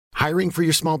Hiring for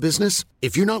your small business?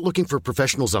 If you're not looking for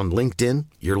professionals on LinkedIn,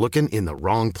 you're looking in the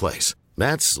wrong place.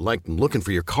 That's like looking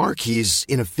for your car keys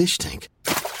in a fish tank.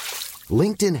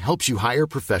 LinkedIn helps you hire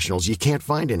professionals you can't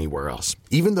find anywhere else,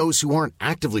 even those who aren't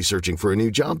actively searching for a new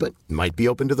job but might be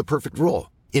open to the perfect role.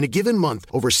 In a given month,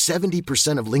 over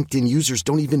 70% of LinkedIn users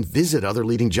don't even visit other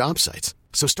leading job sites.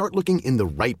 So start looking in the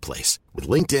right place. With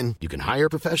LinkedIn, you can hire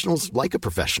professionals like a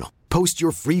professional. Post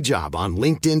your free job on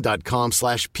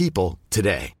linkedin.com/people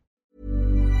today.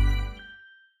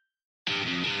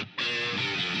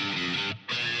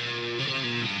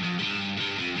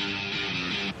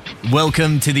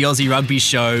 Welcome to the Aussie Rugby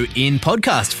Show in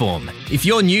podcast form. If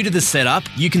you're new to the setup,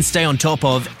 you can stay on top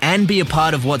of and be a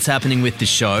part of what's happening with the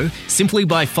show simply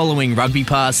by following Rugby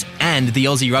Pass and the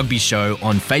Aussie Rugby Show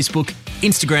on Facebook,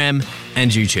 Instagram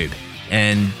and YouTube.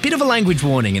 And bit of a language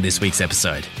warning in this week's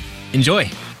episode. Enjoy.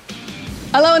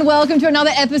 Hello and welcome to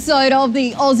another episode of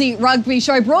the Aussie Rugby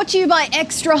Show, brought to you by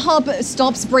Extra Hub.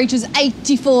 Stops breaches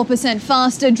 84%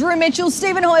 faster. Drew Mitchell,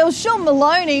 Stephen Hoyle, Sean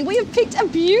Maloney. We have picked a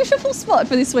beautiful spot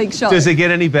for this week's show. Does it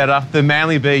get any better? The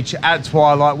Manly Beach at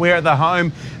twilight. We're at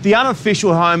the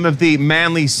unofficial home of the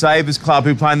Manly Sabres Club,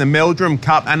 who play in the Meldrum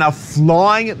Cup and are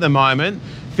flying at the moment.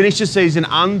 Finished the season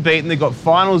unbeaten. They've got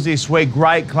finals this week.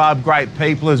 Great club, great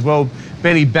people as well.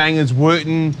 Benny Bangers,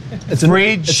 Wooten,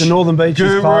 Fridge, it's a Northern Beaches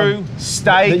Guru, club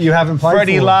Steak, that you haven't played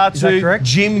Freddie for. Latu, Is that correct?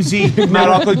 Jimsy. Mate,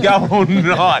 I could go all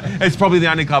night. It's probably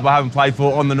the only club I haven't played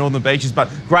for on the Northern Beaches, but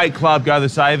great club, go the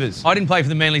Sabres. I didn't play for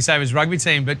the Manly Sabres rugby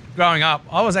team, but growing up,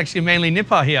 I was actually a Manly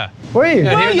nipper here. Were you?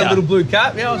 Yeah, here in you? the little blue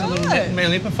cap. Yeah, I was a little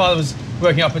Manly nipper. Father was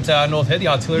working up at North Head, the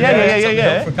artillery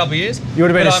Yeah. for a couple of years. You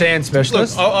would have been a sand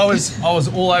specialist. Look, I was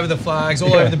all over the flags,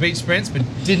 all over the beach sprints, but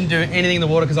didn't do anything in the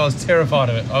water because I was terrified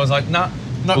of it. I was like, nah.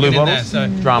 Not Blue getting bottles? there.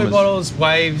 So Dramas. blue bottles,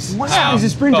 waves. Wow, he's a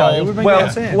sprinter. gold. It would have been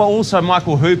great sand. Well, also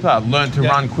Michael Hooper learnt to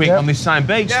run quick on this same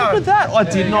beach. Yeah. Look at that. I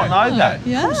did not know that.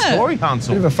 Yeah. Cool story,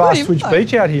 Hansel. Bit of a fast switch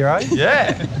beach out here, eh?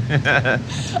 Yeah.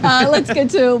 Let's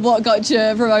get to what got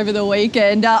you from over the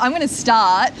weekend. I'm going to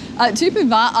start. Tupu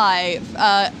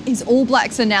Va'ai, his All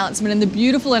Blacks announcement and the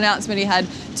beautiful announcement he had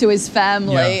to his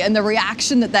family and the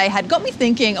reaction that they had got me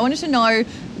thinking. I wanted to know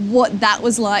what that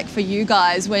was like for you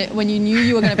guys when you knew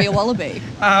you were going to be a Wallaby.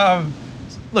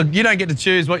 Look, you don't get to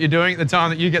choose what you're doing at the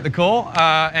time that you get the call.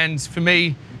 And for me,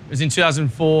 it was in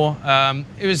 2004.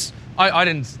 It was. I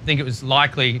didn't think it was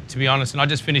likely, to be honest. And I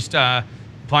just finished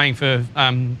playing for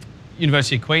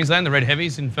University of Queensland, the Red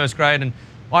Heavies, in first grade. And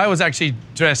I was actually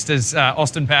dressed as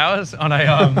Austin Powers on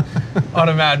a on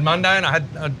a Mad Monday. And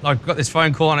I got this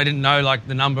phone call and I didn't know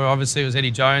the number. Obviously, it was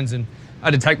Eddie Jones. And I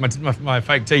had to take my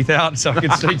fake teeth out so I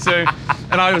could speak to.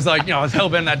 And I was like, I was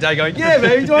hell-bent that day going, yeah,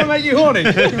 baby, do I make you horny?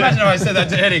 Imagine if I said that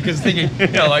to Eddie, because thinking, you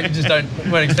just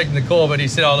weren't expecting the call. But he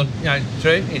said, oh, look,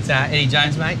 Drew, it's Eddie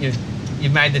Jones, mate.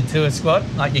 You've made the tour squad.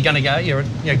 You're going to go. You're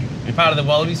part of the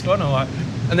Wallaby squad.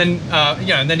 And then,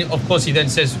 and then, of course, he then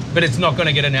says, but it's not going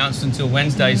to get announced until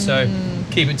Wednesday, so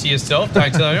keep it to yourself.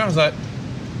 Don't tell anyone. I was like,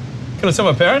 can I tell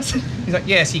my parents? He's like,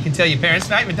 yes, you can tell your parents,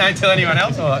 mate, but don't tell anyone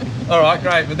else. I'm like, all right,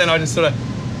 great. But then I just sort of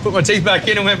put my teeth back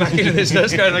in and went back into this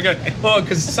first grade. And I go, oh,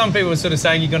 because some people were sort of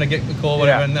saying you're going to get the call,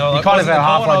 whatever. And they were like, kind of wasn't the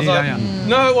call? And I was half-idea, like, don't you?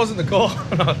 no, it wasn't the call.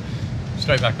 And I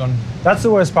straight back on. That's the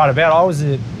worst part about it. I was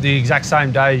the exact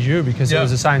same day as you because it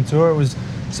was the same tour. It was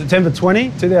September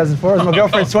 20, 2004. It was my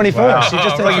girlfriend's 21st. Wow. She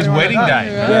just like his wedding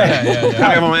day.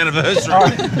 Yeah. Come on, anniversary.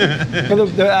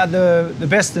 But the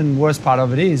best and worst part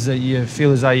of it is that you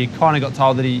feel as though you kind of got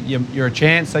told that you're a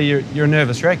chance, so you're a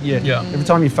nervous wreck. Every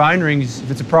time your phone rings,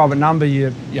 if it's a private number,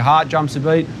 your heart jumps a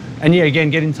beat. And again,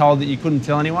 getting told that you couldn't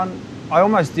tell anyone, I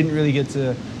almost didn't really get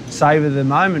to savour the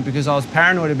moment because I was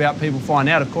paranoid about people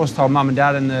finding out. Of course, told mum and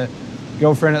dad and the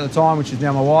girlfriend at the time, which is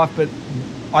now my wife, but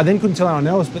I then couldn't tell anyone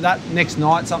else. But that next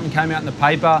night, something came out in the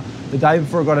paper the day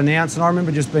before it got announced, and I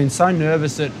remember just being so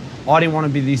nervous that I didn't want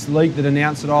to be this leak that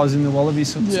announced that I was in the Wallabies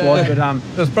squad. But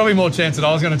there's probably more chance that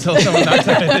I was going to tell someone that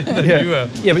day than you were.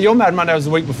 Yeah, but your Mad Monday was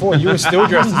the week before. You were still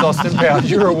dressed as Austin Powers.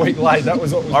 You were a week late. That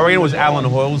was what was. I reckon it was Alan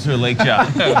Hoyles who leaked you.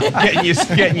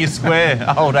 getting you square.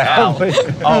 Old Al.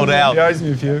 Old Al. He owes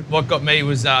me a few. What got me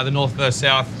was the North versus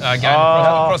South game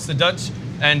across the Dutch.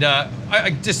 And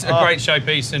just a great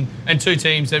showpiece and two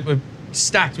teams that were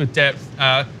stacked with depth,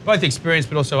 both experienced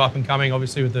but also up and coming.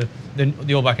 Obviously, with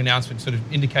the All Black announcement sort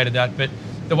of indicated that. But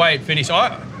the way it finished,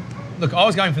 I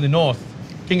was going for the North,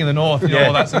 King of the North,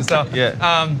 all that sort of stuff.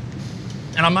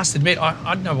 And I must admit,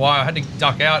 I don't know why I had to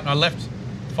duck out, and I left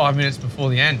 5 minutes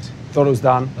before the end. Thought it was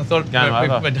done. I thought we're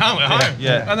done, we're home.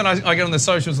 Yeah. And then I get on the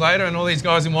socials later, and all these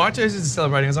guys in white jerseys are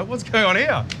celebrating. I was like, what's going on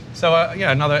here? So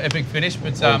another epic finish.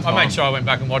 But I made sure I went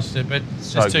back and watched it. But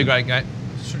just two great games.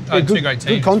 two great teams.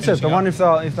 Good concept. I finishing wonder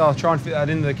up. if they'll try and fit that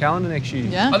into the calendar next year.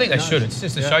 Yeah. I think they should. It's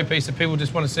just a showpiece that people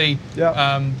just want to see.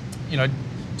 Yeah.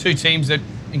 Two teams that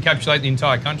encapsulate the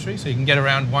entire country, so you can get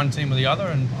around one team or the other.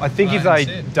 And I think if that's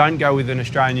they it. don't go with an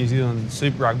Australian-New Zealand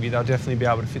Super Rugby, they'll definitely be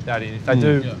able to fit that in. If they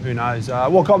do, who knows?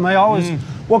 What got me?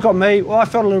 Well, I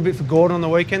felt a little bit for Gordon on the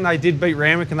weekend. They did beat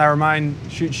Randwick and they remain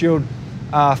Shoot Shield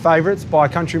favourites by a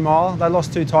country mile. They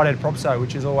lost 2 tight head props though,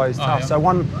 which is always tough. Yeah. So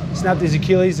one snapped his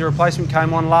Achilles, the replacement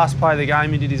came on last play of the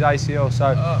game, he did his ACL.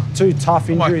 So 2 tough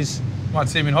injuries. Might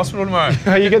see him in hospital tomorrow.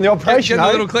 Are you getting the operation? Getting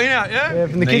a little clean out, yeah? Yeah,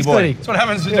 from the Knee kids boy. clinic. That's what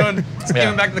happens for doing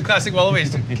giving back to the classic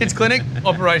Wallabies. Kids clinic,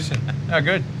 operation. Oh,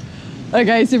 good.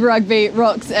 Okay, Super Rugby,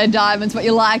 rocks and diamonds. What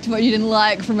you liked, what you didn't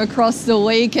like from across the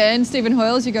weekend. Stephen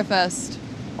Hoyles, you go first.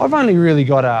 I've only really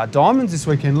got diamonds this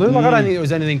weekend, Lou. Like, I don't think it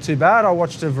was anything too bad. I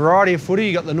watched a variety of footy.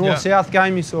 You got the North-South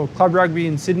game. You saw club rugby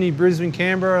in Sydney, Brisbane,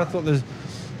 Canberra. I thought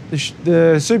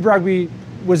the Super Rugby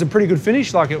was a pretty good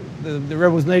finish. Like the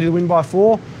Rebels needed to win by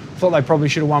 4. I thought they probably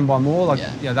should have won by more.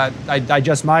 They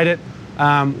just made it.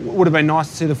 Would have been nice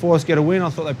to see the Force get a win.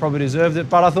 I thought they probably deserved it.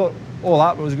 But I thought all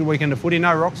up, it was a good weekend of footy.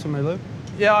 No rocks for me, Lou.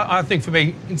 Yeah, I think for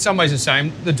me, in some ways the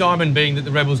same. The diamond being that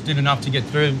the Rebels did enough to get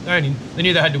through. They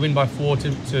knew they had to win by 4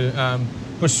 to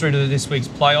push through to this week's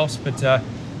playoffs. But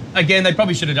again, they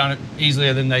probably should have done it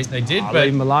easier than they did.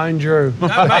 Leave him alone, Drew. No,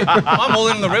 mate, I'm all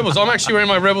in on the Rebels. I'm actually wearing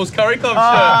my Rebels Curry Club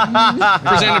shirt,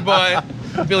 presented by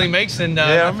Billy Meeks and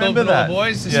I remember all that. the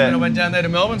boys. This is when I went down there to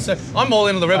Melbourne. So I'm all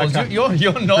in on the Rebels. Okay. You're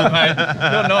not, mate.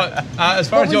 You're not. As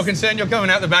far as you're concerned, you're coming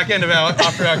out the back end of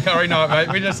after our curry night,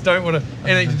 mate. We just don't want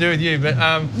anything to do with you. But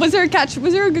Was there a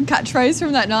good catchphrase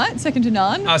from that night? Second to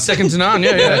none. second to none.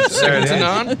 Yeah. Second to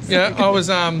none. Yeah, I was.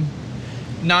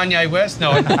 Nanye West.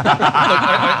 No, look,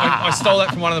 I stole that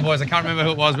from one of the boys. I can't remember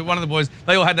who it was, but one of the boys.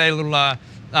 They all had their little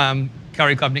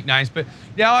Curry Club nicknames. But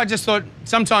yeah, I just thought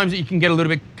sometimes you can get a little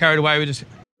bit carried away with just.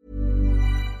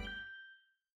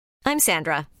 I'm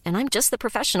Sandra, and I'm just the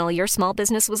professional your small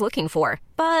business was looking for.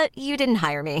 But you didn't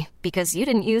hire me because you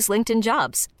didn't use LinkedIn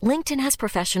Jobs. LinkedIn has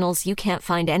professionals you can't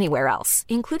find anywhere else,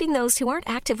 including those who aren't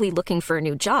actively looking for a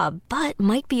new job, but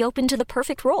might be open to the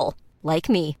perfect role, like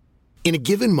me. In a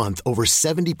given month, over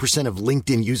 70% of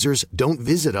LinkedIn users don't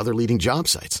visit other leading job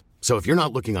sites. So if you're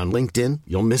not looking on LinkedIn,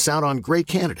 you'll miss out on great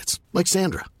candidates like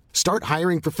Sandra. Start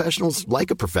hiring professionals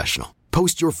like a professional.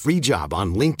 Post your free job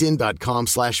on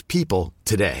linkedin.com/people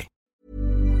today.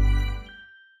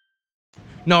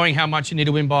 Knowing how much you need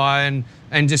to win by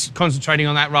and just concentrating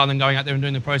on that rather than going out there and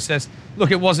doing the process.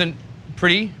 Look, it wasn't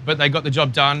pretty, but they got the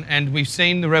job done. And we've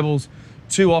seen the Rebels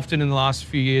too often in the last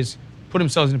few years put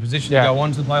themselves in a position to go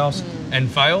on to the playoffs and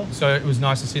fail. So it was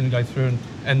nice to see them go through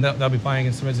and they'll be playing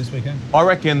against the Reds this weekend. I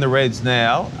reckon the Reds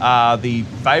now are the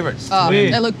favourites. Oh,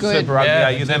 they look good. Super Rugby.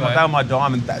 Yeah, They were my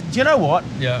diamond. Do you know what?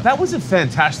 Yeah. That was a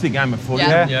fantastic game of footy.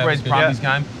 Yeah. Yeah, Reds it was good. Brumbies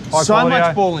game. High So quality,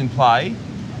 much ball in play.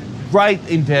 Great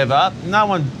endeavour. No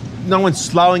one's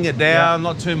slowing it down.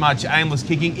 Not too much aimless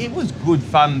kicking. It was good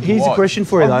fun to Here's watch. a question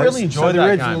for you, though. I really enjoyed the that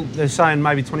Reds, game. they're saying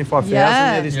maybe 25,000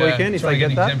 Yeah. there this weekend if try they to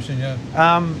get that. exemption,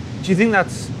 yeah. Do you think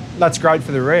that's great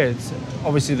for the Reds?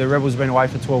 Obviously, the Rebels have been away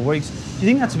for 12 weeks. Do you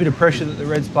think that's a bit of pressure that the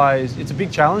Reds players? It's a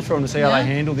big challenge for them to see how they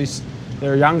handle this.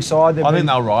 They're a young side. I think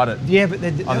they'll ride it. Yeah, but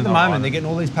at the they'll ride moment, it. they're getting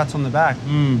all these pats on the back.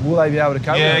 Will they be able to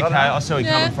cope with it? Yeah, I don't okay. know. I see where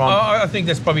you're coming Yeah. from. I think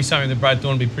that's probably something that Brad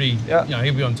Thorne will be pretty, Yeah.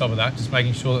 he'll be on top of that, just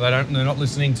making sure that they're not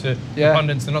listening to the Yeah.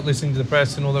 pundits, they're not listening to the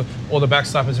press and all the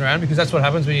backslappers around, because that's what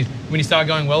happens when you start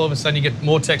going well. All of a sudden, you get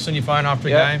more texts on your phone after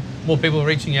a game, more people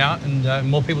reaching out, and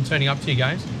more people turning up to your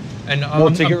games, and More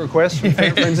ticket requests from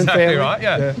friends and exactly family. right.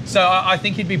 Yeah. So I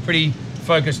think he'd be pretty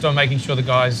focused on making sure the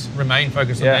guys remain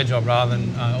focused on their job rather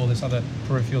than all this other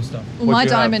peripheral stuff. Well, my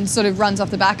diamond sort of runs off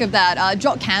the back of that.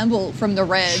 Jock Campbell from the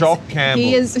Reds. Shock Campbell.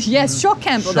 He is, yes, Shock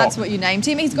Campbell. Shock. That's what you named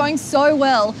him. He's going so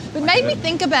well. But made me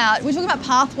think about, we're talking about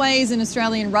pathways in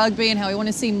Australian rugby and how we want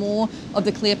to see more of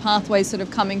the clear pathways sort of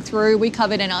coming through. We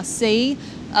covered NRC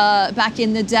back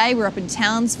in the day. We're up in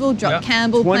Townsville. Jock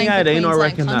Campbell playing for 2018, Queensland I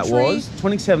reckon Country. that was.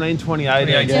 2017,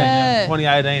 2018. Yeah.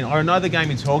 2018. I know the game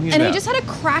you're talking And about. he just had a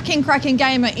cracking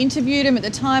game. I interviewed him at the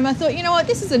time. I thought, you know what,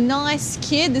 this is a nice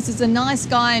kid. This is a nice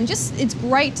guy. And just, it's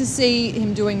great to see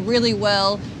him doing really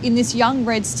well in this young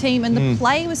Reds team. And the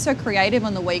play was so creative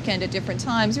on the weekend at different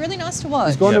times. Really nice to watch.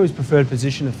 He's gone to his preferred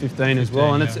position of 15 as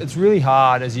well. And it's really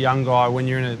hard as a young guy when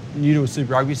you're new to a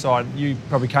Super Rugby side. You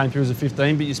probably came through as a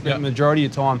 15, but you spent the majority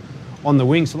of your time on the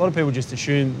wing. So a lot of people just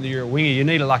assume that you're a winger. You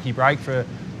need a lucky break for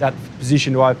that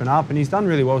position to open up, and he's done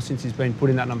really well since he's been put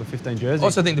in that number 15 jersey. I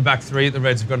also think the back three at the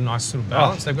Reds have got a nice sort of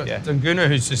balance. They've got Dunguna,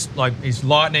 who's just like, he's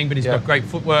lightning, but he's got great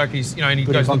footwork. He's, and he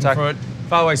Good goes looking contact. for it.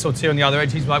 Faraway Sortier on the other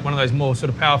edge, he's like one of those more sort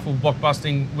of powerful,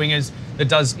 block-busting wingers that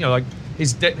does, like, he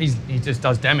just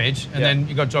does damage. And then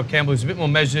you've got Jock Campbell, who's a bit more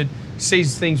measured,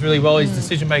 sees things really well. His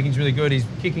decision-making's really good. His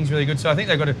kicking's really good. So I think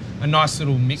they've got a nice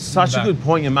little mix. Such a good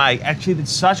point you make. Actually,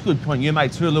 it's such a good point you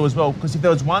made too, Lou, as well. Because if there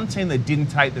was one team that didn't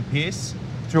take the piss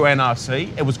through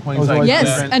NRC, it was Queensland.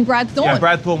 Yes, and Brad Thorne. Yeah,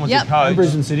 Brad Thorne was the coach. And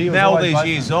Brisbane City. Now all these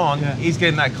years on, he's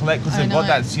getting that collect because they've got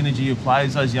that synergy of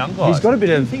players, those young guys. He's got a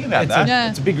bit of... Think about that.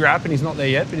 It's a big rap and he's not there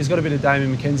yet, but he's got a bit of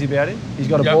Damien McKenzie about him. He's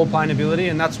got a ball-playing ability,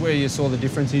 and that's where you saw the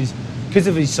difference. Because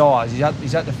of his size,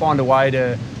 he's had to find a way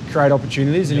to create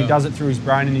opportunities, and he does it through his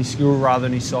brain and his skill rather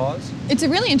than his size. It's a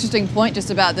really interesting point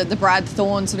just about the Brad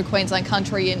Thorne sort of Queensland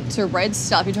country into Reds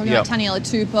stuff. You're talking about Taniela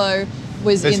Tupou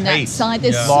was in that side.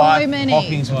 There's so many.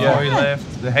 Hawkins before he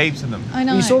left. The heaps of them. I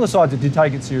know. You saw the sides that did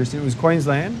take it seriously. It was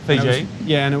Queensland. Fiji.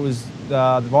 And it was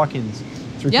the Vikings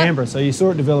through Canberra. So you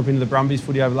saw it develop into the Brumbies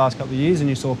footy over the last couple of years, and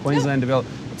you saw Queensland develop.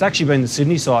 It's actually been the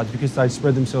Sydney sides because they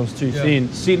spread themselves too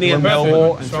thin. Sydney and Melbourne,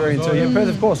 Melbourne. and 3 and 2. Yeah, Perth,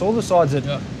 of course. All the sides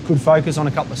that could focus on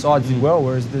a couple of sides did well,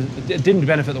 whereas it didn't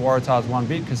benefit the Waratahs one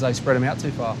bit because they spread them out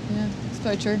too far. Yeah, it's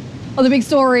so true. Well, the big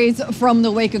stories from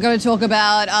the week, we've got to talk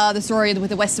about the story with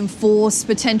the Western Force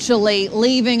potentially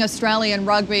leaving Australian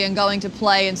rugby and going to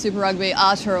play in Super Rugby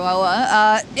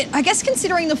Aotearoa. I guess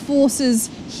considering the Force's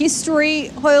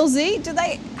history, Hoylesy, do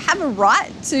they have a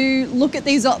right to look at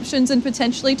these options and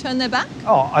potentially turn their back?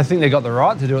 Oh, I think they've got the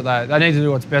right to do it. They need to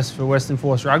do what's best for Western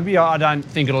Force Rugby. I don't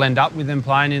think it'll end up with them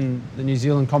playing in the New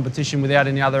Zealand competition without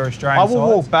any other Australian sides. I will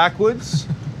walk backwards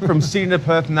from Sydney to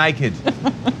Perth naked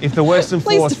if the Western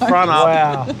Force don't. front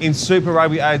up in Super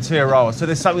Rugby Aotearoa. So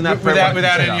there's something that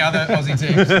without any other Aussie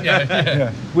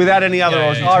teams. Without any other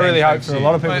Aussie teams. I really hope for a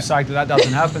lot of people's sake that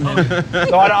doesn't happen.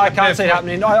 So I can't see it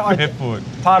happening.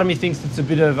 Part of me thinks it's a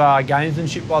bit of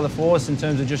gamesmanship by the Force in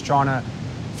terms of just trying to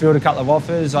field a couple of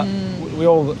offers. We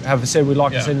all have said we'd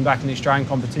like to see them back in the Australian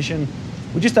competition.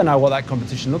 We just don't know what that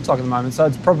competition looks like at the moment. So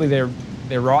it's probably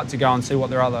their right to go and see what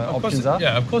their other options are.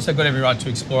 Yeah, of course they've got every right to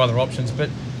explore other options, but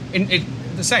at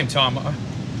the same time,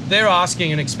 they're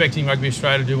asking and expecting Rugby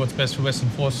Australia to do what's best for Western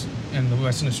Force and the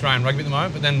Western Australian rugby at the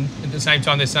moment, but then at the same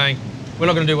time they're saying, we're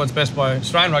not going to do what's best by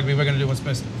Australian rugby, we're going to do what's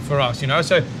best for us,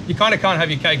 So you kind of can't have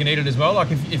your cake and eat it as well.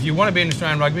 Like if you want to be in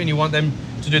Australian rugby and you want them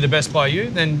to do the best by you,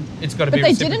 then it's got to be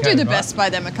reciprocated. But they didn't do the best by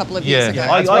them a couple of years ago.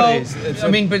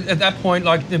 But at that point,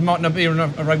 like there might not be a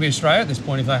Rugby Australia at this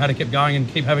point if they had to keep going and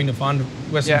keep having to fund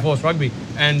Western Force Rugby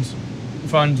and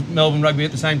fund Melbourne Rugby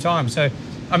at the same time. So,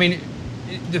 I mean,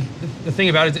 the thing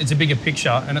about it, it's a bigger picture,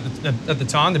 and at the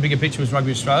time, the bigger picture was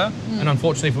Rugby Australia, and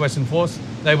unfortunately for Western Force,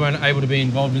 they weren't able to be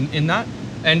involved in that.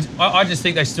 And I just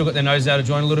think they still got their nose out of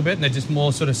joint a little bit, and they're just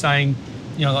more sort of saying,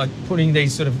 like putting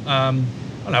these sort of,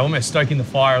 almost stoking the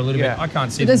fire a little bit. I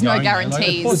can't see. There's them no going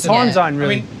guarantees. The time zone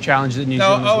really challenged the New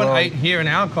Zealand as well. 0-8 here in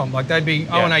our comp, like they'd be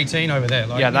 0-18 over there.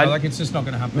 Like, it's just not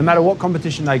going to happen. No matter what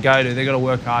competition they go to, they've got to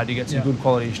work hard to get some good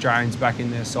quality Australians back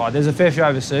in their side. There's a fair few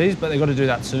overseas, but they've got to do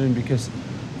that soon because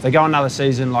if they go another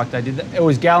season like they did, it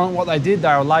was gallant what they did.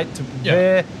 They were late to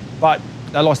prepare, but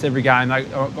they lost every game. They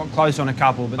got close on a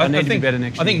couple, but they need to be better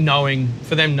next year. I think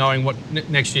knowing what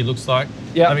next year looks like,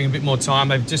 having a bit more time.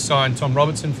 They've just signed Tom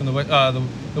Robertson from the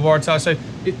Waratahs. So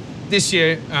this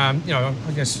year, I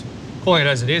guess calling it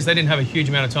as it is, they didn't have a huge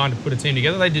amount of time to put a team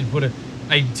together. They did put a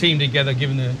team together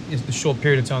given the short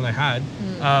period of time they had.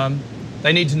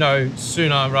 They need to know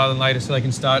sooner rather than later so they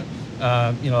can start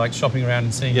like shopping around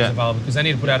and seeing who's available, because they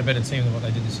need to put out a better team than what they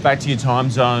did this year. Back to your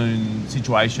time zone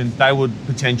situation, they would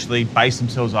potentially base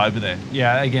themselves over there.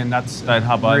 Yeah, again, that's they'd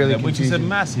hub really over there, which is a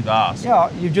massive ask.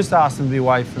 Yeah, you've just asked them to be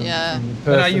away from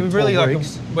Perth. You really like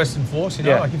weeks. Western Force,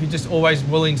 like if you're just always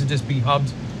willing to just be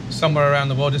hubbed somewhere around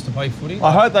the world just to play footy.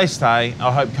 I hope they stay.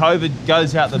 I hope COVID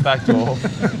goes out the back door.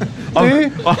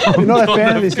 You're not a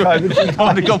fan of this COVID thing. I've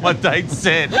already got my date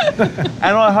set. And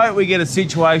I hope we get a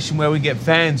situation where we get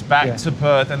fans back to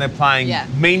Perth and they're playing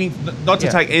meaningful, not to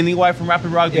take anything away from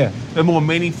Rapid Rugby, but more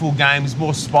meaningful games,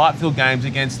 more spite-filled games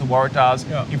against the Waratahs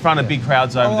in front of big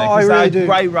crowds over there. Because they're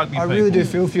great rugby people. I really do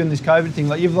feel for you on this COVID thing.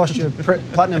 Like, you've lost your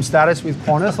platinum status with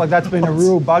Qantas. Like, that's been a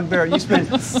real bugbear. You spent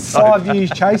 5 years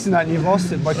chasing that and you've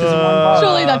lost it because of one bar.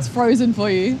 Surely that's frozen for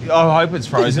you. I hope it's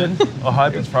frozen.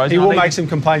 He will make some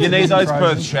complaints. You need those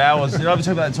Perth showers. Did I ever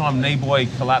talk about that time knee boy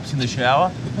collapsed in the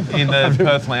shower in the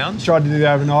Perth lounge? Tried to do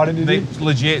the overnight, did he?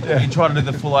 Legit. He tried to do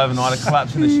the full overnighter,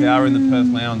 collapsed in the shower in the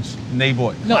Perth lounge. Knee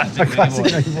boy. Classic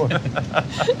knee boy.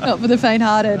 Not for the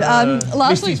faint-hearted.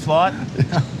 Missed his flight.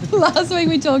 Last week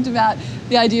we talked about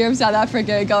the idea of South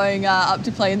Africa going up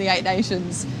to play in the Eight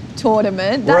Nations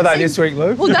tournament. Where are they this week,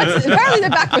 Luke? Well, apparently they're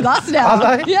back with us now.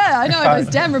 Are they? Yeah, I know,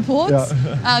 those damn reports.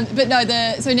 Yeah. But no,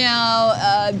 so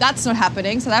now that's not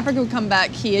happening. South Africa will come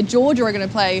back here. Georgia are going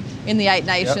to play in the Eight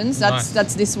Nations.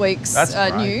 That's this week's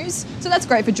news. So that's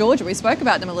great for Georgia. We spoke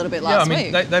about them a little bit last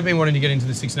week. They've been wanting to get into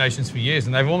the Six Nations for years,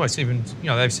 and they've almost even,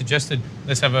 they've suggested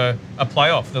let's have a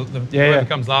playoff. Whoever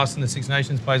comes last in the Six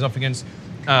Nations plays off against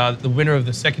the winner of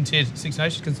the second tier Six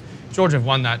Nations, because Georgia have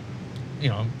won that,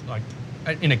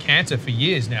 in a canter for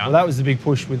years now. Well, that was the big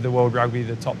push with the World Rugby,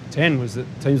 the top 10, was that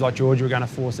teams like Georgia were going to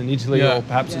force an Italy or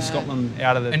perhaps a Scotland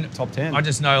out of the top 10. I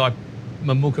just know,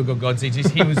 Mamuka Gogodzi,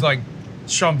 he was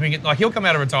chomping it. He'll come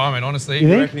out of retirement, honestly.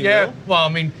 You think? Yeah. Well, I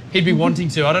mean, he'd be wanting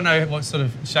to. I don't know what sort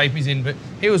of shape he's in, but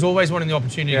he was always wanting the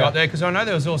opportunity to go up there, because I know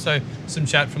there was also some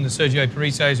chat from the Sergio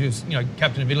Parises, who was,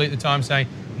 captain of Italy at the time, saying,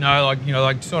 no,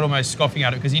 sort of almost scoffing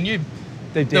at it, because he knew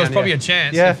there was probably a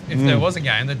chance if there was a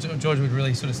game that Georgia would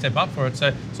really sort of step up for it.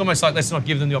 So it's almost like, let's not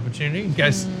give them the opportunity in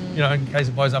case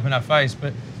it blows up in our face.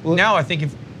 But now I think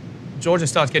if Georgia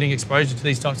starts getting exposure to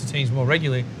these types of teams more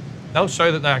regularly, they'll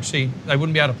show that they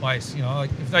wouldn't be out of place.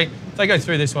 If they go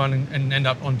through this one and end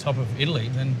up on top of Italy,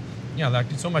 then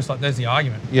it's almost like there's the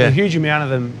argument. Yeah. A huge amount of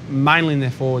them, mainly in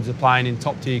their forwards, are playing in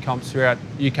top tier comps throughout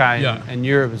UK and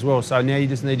Europe as well. So now you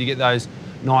just need to get those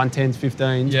 9, 10s,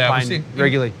 15s playing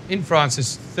regularly. In France,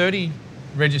 there's 30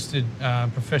 registered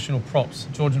professional props,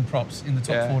 Georgian props, in the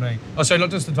top 14. Oh, sorry,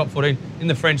 not just the top 14, in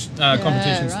the French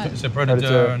competitions, so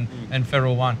Predator and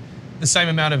Feral 1. The same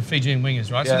amount of Fijian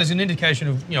wingers, right? So there's an indication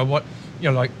of,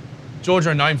 Georgia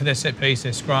are known for their set piece,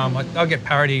 their scrum. They'll get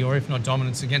parity or if not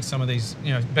dominance against some of these,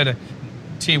 better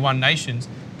tier 1 nations.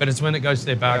 But it's when it goes to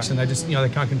their backs and they just, they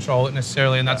can't control it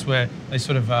necessarily, and that's where they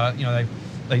sort of,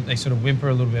 they sort of whimper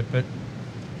a little bit. But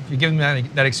you give them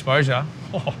that exposure,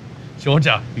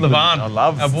 Georgia, Levan, I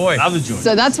love our boy. Love the Georgia.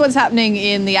 So that's what's happening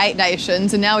in the Eight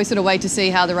Nations, and now we sort of wait to see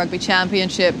how the Rugby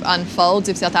Championship unfolds.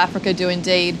 If South Africa do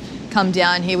indeed come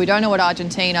down here, we don't know what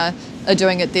Argentina are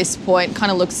doing at this point. Kind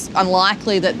of looks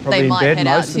unlikely that Probably they might head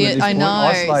out here. I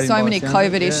know, so many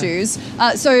COVID issues.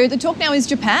 So the talk now is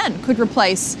Japan could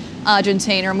replace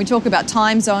Argentina, and we talk about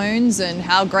time zones and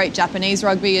how great Japanese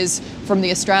rugby is from the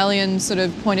Australian sort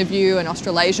of point of view and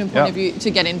Australasian point of view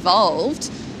to get involved.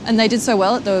 And they did so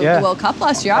well at the World Cup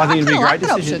last year. I think it'd be a great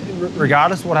that decision. option.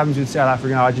 Regardless of what happens with South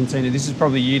Africa and Argentina, this is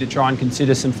probably a year to try and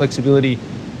consider some flexibility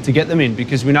to get them in,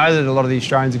 because we know that a lot of the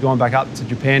Australians are going back up to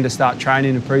Japan to start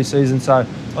training in pre-season. So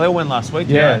they all went last week.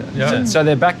 So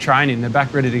they're back training, they're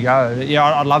back ready to go. Yeah,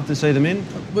 I'd love to see them in.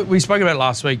 We spoke about it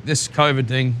last week, this COVID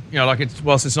thing,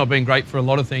 whilst it's not been great for a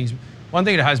lot of things, one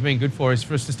thing it has been good for is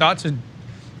for us to start to,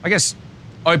 I guess,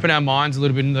 open our minds a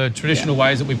little bit in the traditional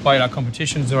ways that we played our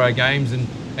competitions or our games,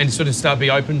 and sort of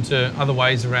be open to other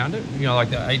ways around it,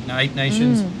 like the eight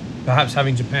nations, perhaps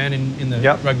having Japan in the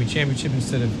Rugby Championship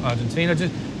instead of Argentina,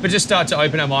 but just start to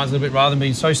open our minds a little bit rather than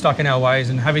being so stuck in our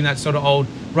ways and having that sort of old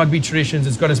rugby traditions.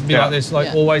 It's got to be like this,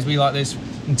 always be like this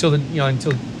until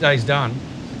the day's done.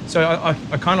 So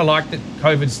I kind of like that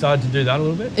COVID started to do that a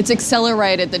little bit. It's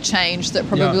accelerated the change that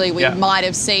probably we might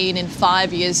have seen in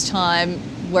 5 years' time,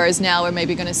 whereas now we're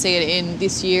maybe going to see it in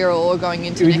this year or going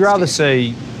into next year. We'd rather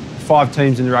see 5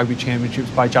 teams in the Rugby Championships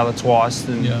play each other twice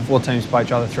than 4 teams play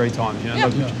each other 3 times.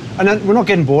 And we're not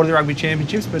getting bored of the Rugby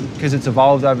Championships, but because it's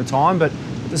evolved over time. But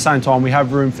at the same time, we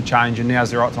have room for change, and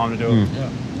now's the right time to do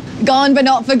it. Gone but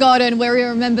not forgotten, where we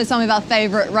remember some of our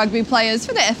favourite rugby players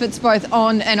for their efforts both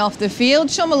on and off the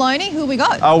field. Sean Maloney, who we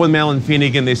got? Oh, with Melon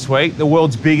Finnegan this week, the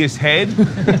world's biggest head,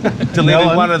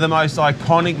 delivered one of the most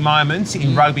iconic moments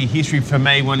in rugby history for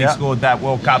me when he scored that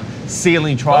World Cup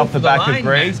ceiling try off the back of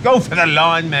Greece. Go for the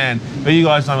line, man. But you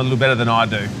guys know him a little better than I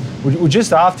do. Well,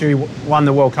 just after he won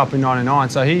the World Cup in '99,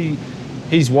 so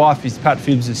his wife is Pat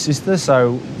Phibbs' sister,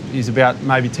 so he's about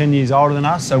maybe 10 years older than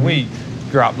us. So we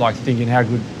grew up thinking how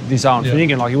good this Owen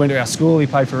Finnegan. He went to our school, he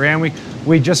played for Randwick.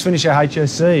 We just finished our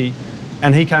HSC,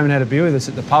 and he came and had a beer with us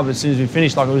at the pub as soon as we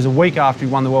finished. It was a week after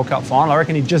he won the World Cup final. I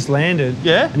reckon he just landed.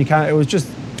 And he came. It was just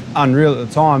unreal at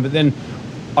the time. But then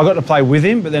I got to play with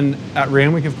him, but then at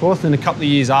Randwick, of course. Then a couple of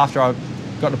years after, I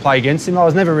got to play against him. I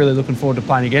was never really looking forward to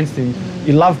playing against him.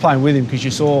 You love playing with him because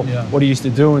you saw what he used to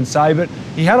do and say. But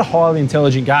he had a highly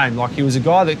intelligent game. He was a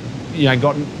guy that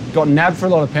got nabbed for a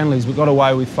lot of penalties, but got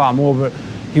away with far more. But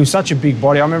he was such a big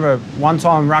body. I remember one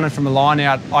time running from a line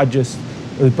out, it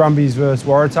was Brumbies versus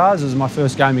Waratahs. It was my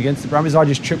first game against the Brumbies. I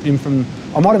just tripped him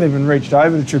I might have even reached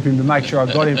over to trip him to make sure I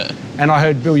got him. And I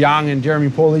heard Bill Young and Jeremy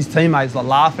Paul, his teammates,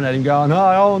 laughing at him, going,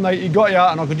 "Oh, mate, you got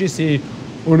ya." And I could just hear,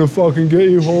 "I'm going to fucking get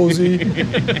you, Halsey."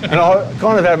 And I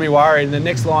kind of had me worried. And the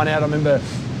next line out, I remember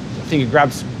think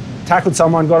he tackled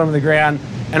someone, got him to the ground,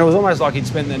 and it was almost like he'd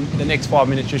spent the next 5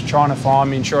 minutes just trying to find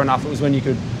me, and sure enough, it was when you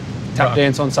could tap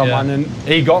dance on someone, and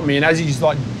he got me, and as he's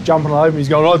like jumping all over me, he's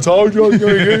going, I told you I was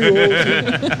going to get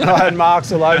you. And I had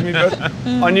marks all over me, but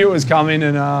I knew it was coming,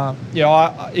 and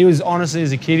he was, honestly,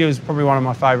 as a kid, he was probably one of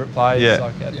my favourite players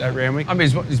at Randwick. I mean,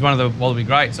 he's one of the Wallaby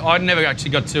greats. I never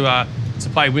actually got to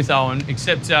play with Owen,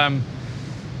 except,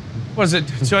 what was it,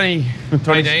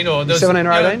 2018 or 17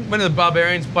 or 18? When the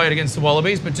Barbarians played against the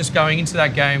Wallabies, but just going into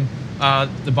that game,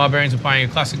 the Barbarians were playing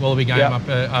a classic Wallaby game up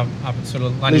at sort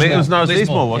of Lismore. It was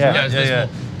Lismore, wasn't it? Yeah, it was Lismore.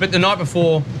 But the night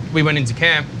before we went into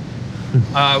camp,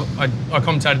 I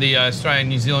commentated the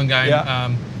Australian-New Zealand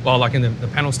game, like in the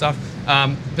panel stuff.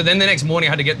 But then the next morning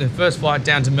I had to get the first flight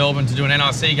down to Melbourne to do an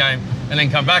NRC game and then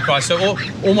come back, right? So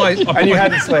all my... And you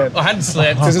hadn't slept? I hadn't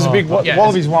slept. Because it was a big...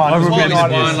 Wallabies won. Wallabies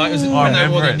won. Like, it was when they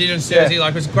wore the Indigenous jersey.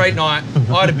 Like, it was a great night.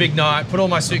 I had a big night. Put all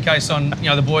my suitcase on,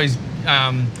 the boys...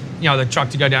 the truck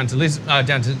to go down to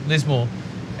Lismore,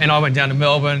 and I went down to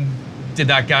Melbourne, did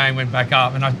that game, went back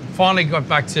up, and I finally got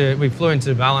back to. We flew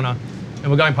into Ballina, and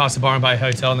we're going past the Byron Bay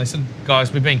Hotel, and they said,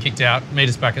 "Guys, we've been kicked out. Meet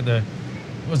us back at the."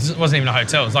 It wasn't even a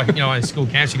hotel. It was like in school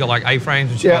camps, you got like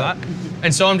A-frames and shit like that.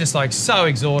 And so I'm just like so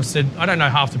exhausted. I don't know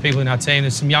half the people in our team.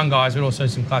 There's some young guys, but also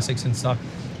some classics and stuff.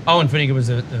 Owen Finnegan was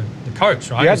the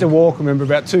coach, right? You had to walk, remember,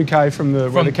 about 2K from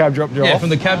where the cab dropped you off. Yeah, from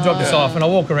the cab dropped us off, and I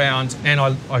walk around, and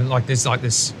I like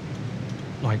this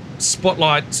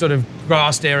spotlight sort of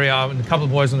grassed area, and a couple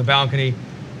of boys on the balcony,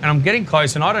 and I'm getting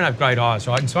close, and I don't have great eyes,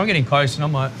 right? And so I'm getting close, and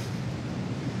I'm like,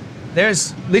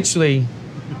 there's literally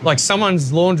like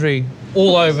someone's laundry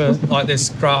all over like this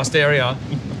grassed area,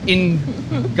 in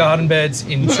garden beds,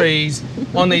 in trees,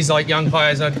 on these like young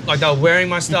players. They were wearing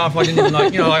my stuff. I didn't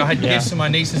even I had gifts to my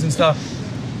nieces and stuff.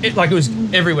 It was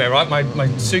everywhere, right? My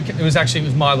suitcase. It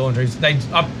was my laundry.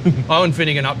 Owen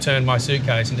Finnegan upturned my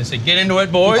suitcase and just said, "Get into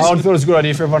it, boys." I thought it was a good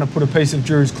idea for everyone to put a piece of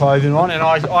Drew's clothing on, and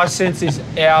I sensed this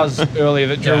hours earlier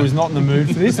that Drew was not in the mood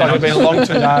for this. Like, it'd been a long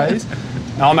 2 days.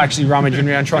 And I'm actually rummaging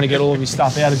around trying to get all of his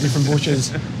stuff out of different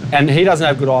bushes. And he doesn't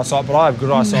have good eyesight, but I have good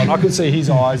eyesight. And I could see his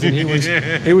eyes, and he was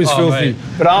filthy. Mate.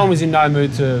 But Owen was in no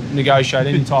mood to negotiate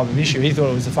any type of issue. He thought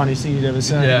it was the funniest thing he'd ever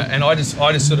seen. Yeah, and I just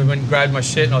sort of went and grabbed my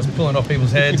shit, and I was pulling off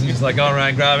people's heads, and just like going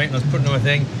around grabbing it, and I was putting them a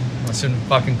thing. I was sort of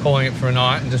fucking calling it for a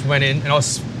night, and just went in, and I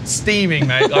was steaming,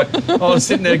 mate. Like, I was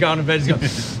sitting there going to bed,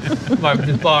 just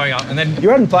blowing up. And then you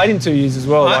hadn't played in 2 years as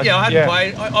well. I hadn't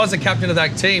played. I was the captain of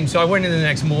that team, so I went in the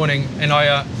next morning, and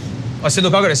I said,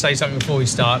 look, I've got to say something before we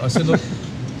start. I said, look,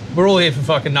 we're all here for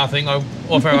fucking nothing,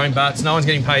 off our own bats. No one's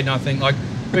getting paid nothing. Like,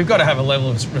 we've got to have a level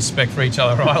of respect for each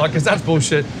other, right? Like, because that's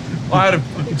bullshit. I had a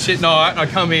fucking shit night, and I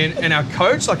come in, and our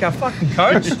coach, like our fucking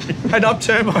coach, had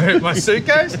upturned my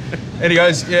suitcase, and he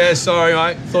goes, "Yeah, sorry,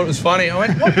 mate. Thought it was funny." I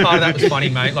went, "What part of that was funny,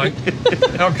 mate?" Like,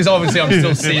 because obviously I'm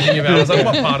still seething about it. I was like,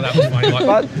 "What part of that was funny?" Like,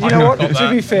 but you know what? To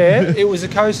be fair, it was a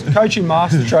coaching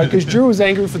masterstroke, because Drew was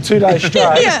angry for 2 days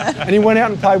straight, and he went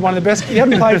out and played one of the best. He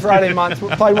hadn't played for 18 months,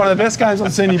 but played one of the best games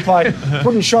I've seen him play,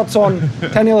 putting shots on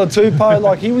Taniela Tupou.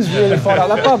 Like, he was really fired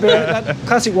up. That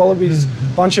classic Wallabies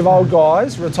bunch of old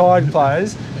guys, retired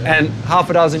players, and half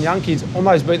a dozen young kids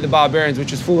almost beat the Barbarians,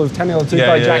 which was full of Taniela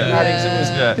Tupou, Jack Maddox.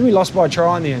 I think we lost by a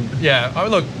try in the end. Yeah,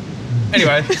 look.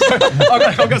 Anyway,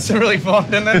 I got some really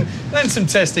fun, and then some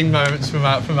testing moments from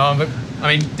Owen. But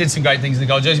I mean, did some great things in the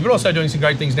gold jersey, but also doing some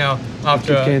great things now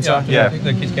after the kids'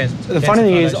 cancer. The funny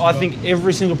thing is, I think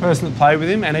every single person that played with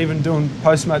him, and even doing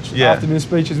post-match afternoon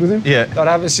speeches with him, they'd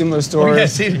have a similar story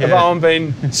of Owen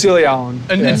being silly Owen.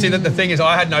 And see, that the thing is,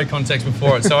 I had no context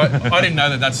before it, so I didn't know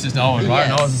that that's just Owen, right?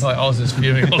 Yes. And I was just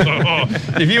fuming. I was like,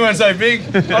 oh, if you weren't so big,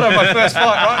 I'd have my first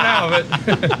fight right now. But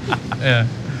yeah.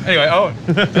 Anyway, Owen.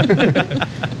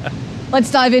 Let's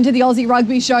dive into the Aussie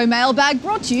Rugby Show mailbag,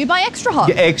 brought to you by Extra Hop.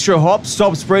 Extra Hop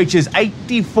stops breaches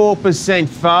 84%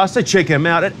 faster. Check them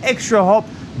out at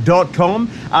extrahop.com.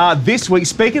 This week,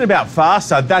 speaking about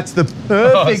faster, that's the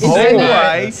perfect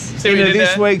segue into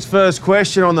this week's first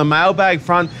question on the mailbag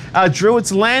front. Drew,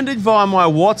 it's landed via my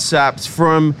WhatsApps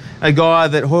from a guy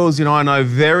that Hoyles and I know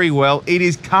very well. It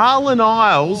is Carlin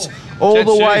Isles, all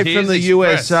the way from the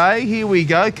USA. Here we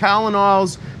go. Carlin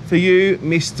Isles for you,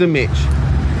 Mr. Mitch.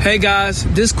 Hey guys,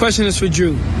 this question is for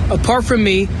Drew. Apart from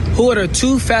me, who are the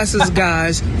 2 fastest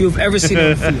guys you've ever seen on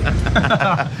the field?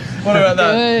 What about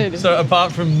that? Good. So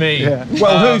apart from me,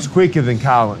 well, who's quicker than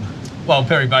Carlin? Well,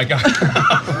 Perry Baker.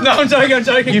 No, I'm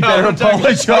joking. You better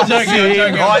apologise. I'm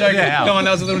joking. Come on,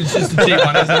 that was just a cheap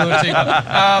one.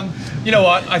 You know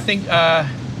what? I think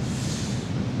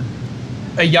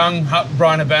a young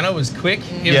Brian Habana was quick.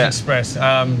 He was express.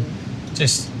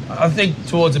 I think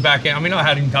towards the back end. I mean, I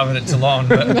had him covered at Toulon,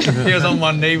 but he was on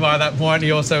one knee by that point.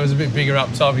 He also was a bit bigger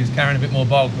up top. He was carrying a bit more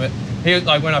bulk. But he was,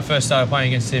 like when I first started playing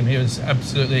against him, he was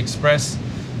absolutely express.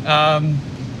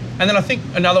 And then I think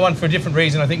another one for a different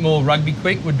reason, I think more rugby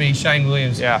quick, would be Shane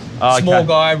Williams. Yeah. Small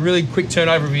guy, really quick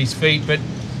turnover of his feet, but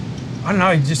I don't know,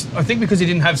 I think because he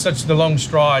didn't have such the long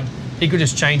stride, he could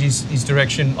just change his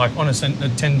direction, like on a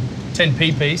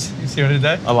 10p piece. You see what I did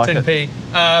there? I like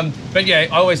 10p. But yeah,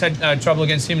 I always had trouble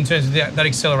against him in terms of that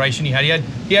acceleration he had.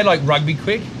 He had like rugby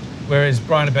quick, whereas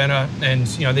Brian Abena and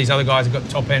these other guys have got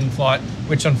top end flight,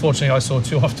 which unfortunately I saw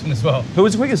too often as well. Who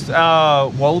was the quickest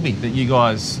Wallaby that you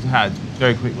guys had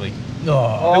very quickly?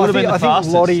 I would have been the fastest.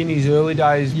 think Lottie in his early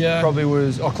days probably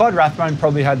was. Clyde Rathbone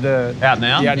probably had the out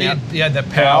now. He had that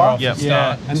power off the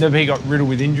start. And then he got riddled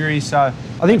with injuries. So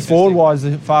I think forward-wise,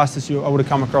 the fastest I would have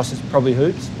come across is probably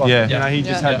Hoops. But, he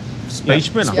just had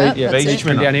Speechman.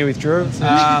 Speechman down here with Drew.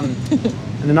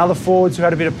 And another forwards who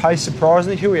had a bit of pace,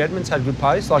 surprisingly. Huey Edmonds had good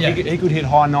pace. Like he could hit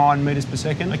high 9 metres per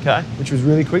second. Okay. Which was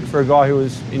really quick for a guy who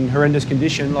was in horrendous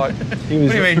condition. Like he was.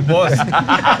 What do you mean was?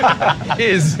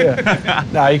 Is.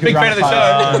 No, he could big run fan of the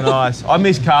show. Oh, nice. I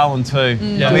miss Carlin too.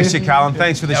 I miss you, Carlin.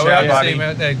 Thanks for the shout, buddy.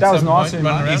 That was nice.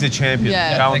 He's a champion.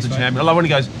 Yeah. Carlin's a champion. I love when he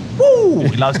goes, woo!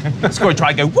 He loves score a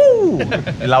try, go, woo!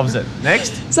 He loves it.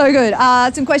 Next. So good.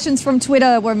 Some questions from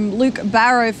Twitter from Luke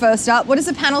Barrow first up. What does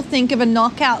the panel think of a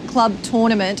knockout club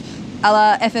tournament a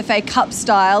la FFA Cup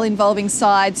style involving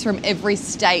sides from every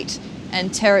state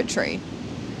and territory?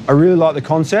 I really like the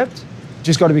concept.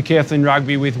 Just got to be careful in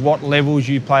rugby with what levels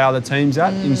you play other teams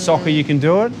at. In soccer you can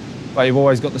do it, but you've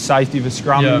always got the safety of a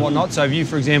scrum and whatnot. So if you,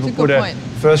 for example, put a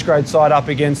first grade side up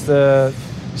against the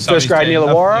first grade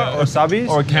Illawarra or subbies.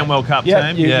 Or a Camwell Cup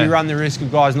team. You run the risk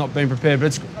of guys not being prepared.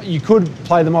 But you could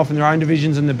play them off in their own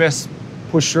divisions and the best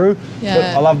push through. Yeah.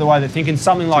 But I love the way they're thinking.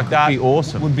 Something like that would be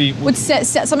awesome. Would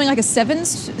something like a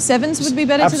sevens would be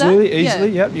better absolutely, to that?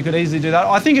 Easily, yep. You could easily do that.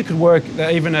 I think it could work,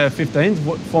 even a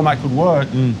 15s format could work.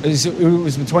 It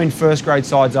was between first grade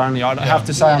sides only. I'd have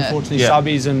to say, unfortunately,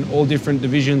 subbies and all different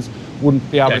divisions wouldn't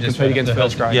be able to compete against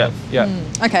first grade.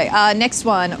 Okay, next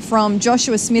one from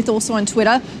Joshua Smith, also on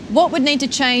Twitter. What would need to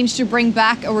change to bring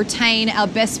back or retain our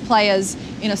best players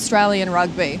in Australian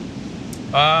rugby?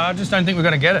 I just don't think we're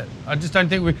going to get it. I just don't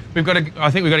think we've got to. I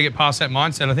think we've got to get past that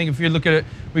mindset. I think if you look at it,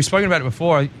 we've spoken about it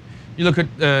before. You look at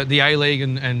the A-League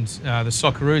and the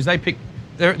Socceroos. They pick.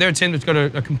 They're a team that's got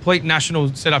a complete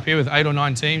national setup here with 8 or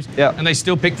 9 teams, and they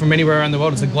still pick from anywhere around the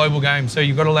world. It's a global game, so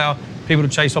you've got to allow people to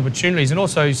chase opportunities and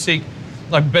also seek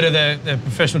better their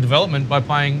professional development by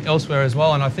playing elsewhere as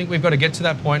well. And I think we've got to get to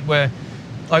that point where,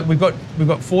 we've got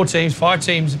 5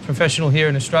 teams professional here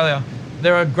in Australia.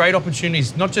 There are great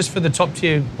opportunities, not just for the top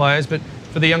tier players, but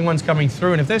for the young ones coming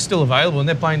through. And if they're still available and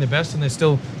they're playing their best and they're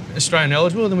still Australian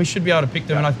eligible, then we should be able to pick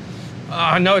them. And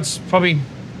I know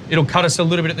it'll cut us a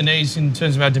little bit at the knees in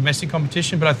terms of our domestic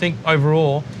competition, but I think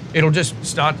overall it'll just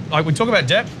start. We talk about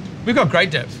depth. We've got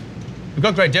great depth.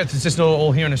 It's just not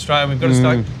all here in Australia. We've got to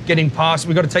start getting past.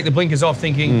 We've got to take the blinkers off,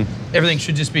 thinking everything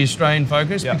should just be Australian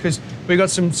focused, because we've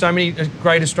got so many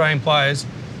great Australian players.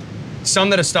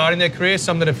 Some that are starting their career,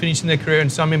 some that are finishing their career,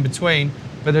 and some in between,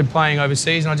 but they're playing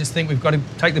overseas. And I just think we've got to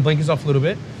take the blinkers off a little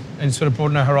bit and sort of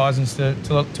broaden our horizons to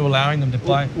allowing them to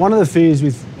play. One of the fears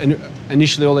with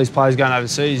initially all these players going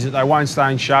overseas is that they won't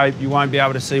stay in shape. You won't be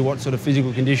able to see what sort of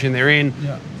physical condition they're in.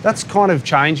 Yeah. That's kind of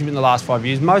changed in the last 5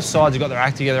 years. Most sides have got their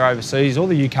act together overseas. All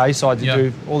the UK sides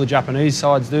do, all the Japanese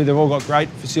sides do. They've all got great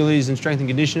facilities and strength and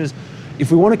conditioners. If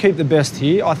we want to keep the best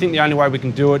here, I think the only way we can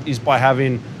do it is by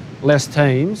having less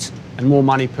teams and more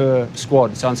money per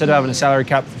squad. So instead of having a salary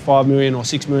cap for 5 million or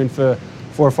 6 million for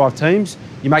 4 or 5 teams,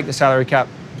 you make the salary cap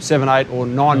 7, 8 or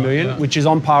 9 million, which is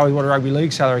on par with what a rugby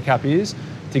league salary cap is,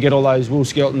 to get all those Will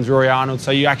Skeltons, Rory Arnold.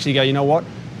 So you actually go, you know what?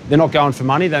 They're not going for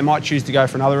money. They might choose to go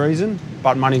for another reason,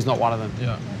 but money's not one of them.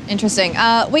 Yeah. Interesting.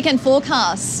 Weekend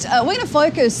forecast. We're going to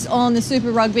focus on the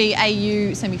Super Rugby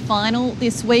AU semi-final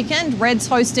this weekend. Reds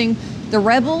hosting the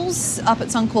Rebels up at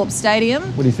Suncorp Stadium.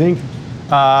 What do you think?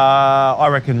 I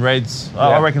reckon Reds.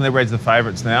 I reckon the Reds are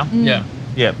favourites now. Yeah,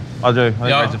 I do. I think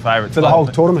Reds are favourites. For the whole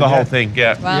tournament? For the whole thing,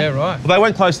 yeah. Wow. Yeah, right. Well, they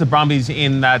went close to the Brumbies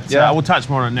in that. We'll touch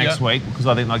more on it next week because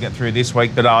I think they'll get through this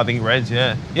week. But I think Reds,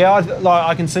 Yeah,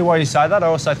 I can see why you say that. I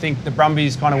also think the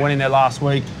Brumbies kind of went in there last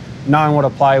week knowing what a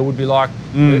player would be like,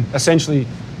 essentially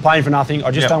playing for nothing.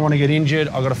 I just don't want to get injured.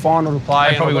 I've got a final to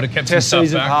play. They probably would have kept test some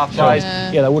season, stuff half back.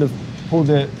 days. Yeah, they would have pulled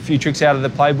a few tricks out of the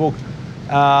playbook.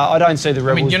 I don't see the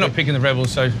Rebels. I mean, you're not picking the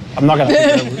Rebels, so... I'm not going to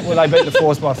pick the Rebels. Well, they beat the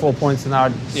Force by 4 points and they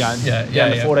were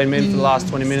down to 14 men for the last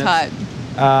 20 minutes.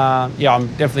 I'm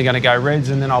definitely going to go Reds,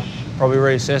 and then I'll probably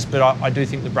reassess. But I do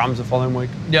think the Brums the following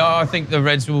week. Yeah, I think the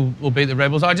Reds will beat the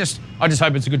Rebels. I just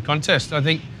hope it's a good contest. I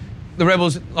think the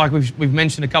Rebels, like we've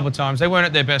mentioned a couple of times, they weren't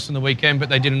at their best on the weekend, but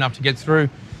they did enough to get through.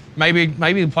 Maybe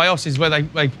the playoffs is where they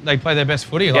play their best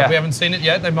footy. Like we haven't seen it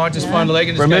yet. They might just find a leg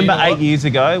and just Remember go, 8 years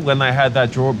ago when they had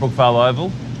that draw at Brookvale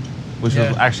Oval? Which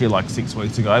was actually like 6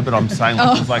 weeks ago, but I'm saying it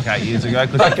was like 8 years ago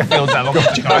because it feels that long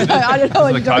because of COVID. I don't know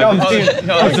what you're talking about.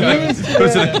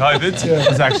 Because of the COVID. It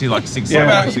was actually like 6 weeks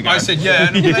ago. I said,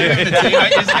 and they moved the team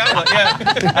 8 years ago. Like,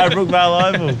 At Brookvale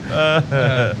Oval.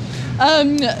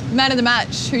 Man of the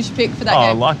match, who should pick for that I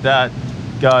game? like that.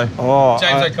 Go.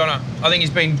 James O'Connor. I think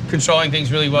he's been controlling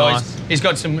things really well. Nice. He's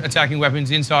got some attacking weapons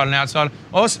inside and outside.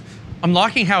 I'm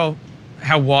liking how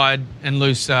wide and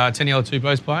loose Taniela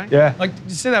Tupou's playing. Yeah. Like,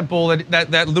 you see that ball,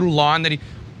 that little line that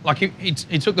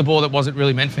he took the ball that wasn't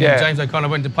really meant for him. James O'Connor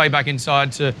went to play back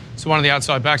inside to one of the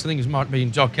outside backs. I think it might be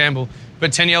Jock Campbell.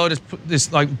 But Taniela just put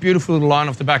this like beautiful little line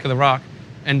off the back of the ruck.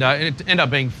 And it ended up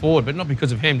being forward, but not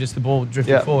because of him, just the ball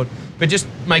drifting forward. But just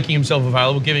making himself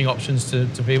available, giving options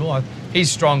to people. He's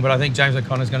strong, but I think James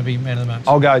O'Connor's going to be man of the match.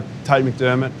 I'll go Tate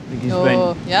McDermott. I think he's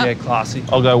been classy.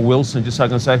 I'll go Wilson, just so I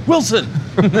can say, Wilson!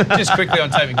 Just quickly on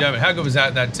Tate McDermott, how good was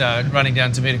that running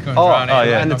down Tavita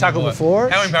Kurandrani? And the tackle before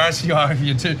it? How embarrassing are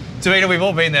you? Tavita, we've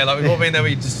all been there. Like, we've all been there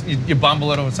where you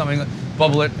bumble it or something.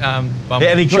 Bobble it. Bumble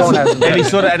And he Sean kind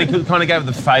of gave it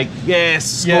the fake,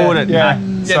 scored it. Yeah.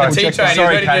 The T-Train, he's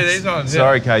ready to do these ones.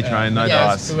 Sorry, K-Train, no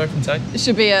dice. Good work from Tate. It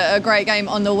should be a great game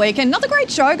on the weekend. Another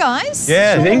great show, guys.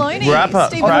 Yeah, Sean I think Maloney,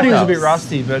 wrap-up. Steve I thought he was a Walker. bit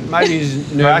rusty, but maybe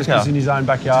he's nervous because in his own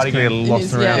backyard Just get a again. little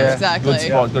lost around. Yeah, exactly. Good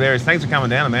spot, good areas. Thanks for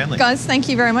coming down to Manly. Guys, thank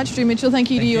you very much. Drew Mitchell,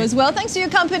 thank you to you as well. Thanks for your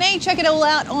company. Check it all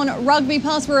out on Rugby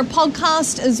Pass. We're a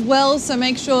podcast as well, so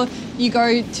make sure you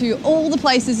go to all the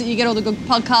places that you get all the good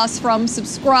podcasts from.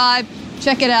 Subscribe,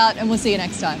 check it out, and we'll see you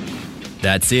next time.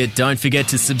 That's it. Don't forget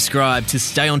to subscribe to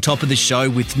stay on top of the show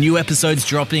with new episodes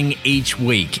dropping each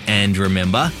week. And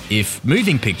remember, if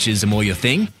moving pictures are more your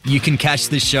thing, you can catch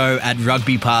the show at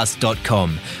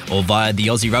rugbypass.com or via the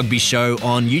Aussie Rugby Show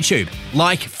on YouTube.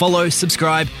 Like, follow,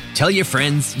 subscribe, tell your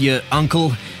friends, your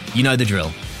uncle, you know the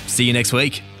drill. See you next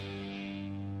week.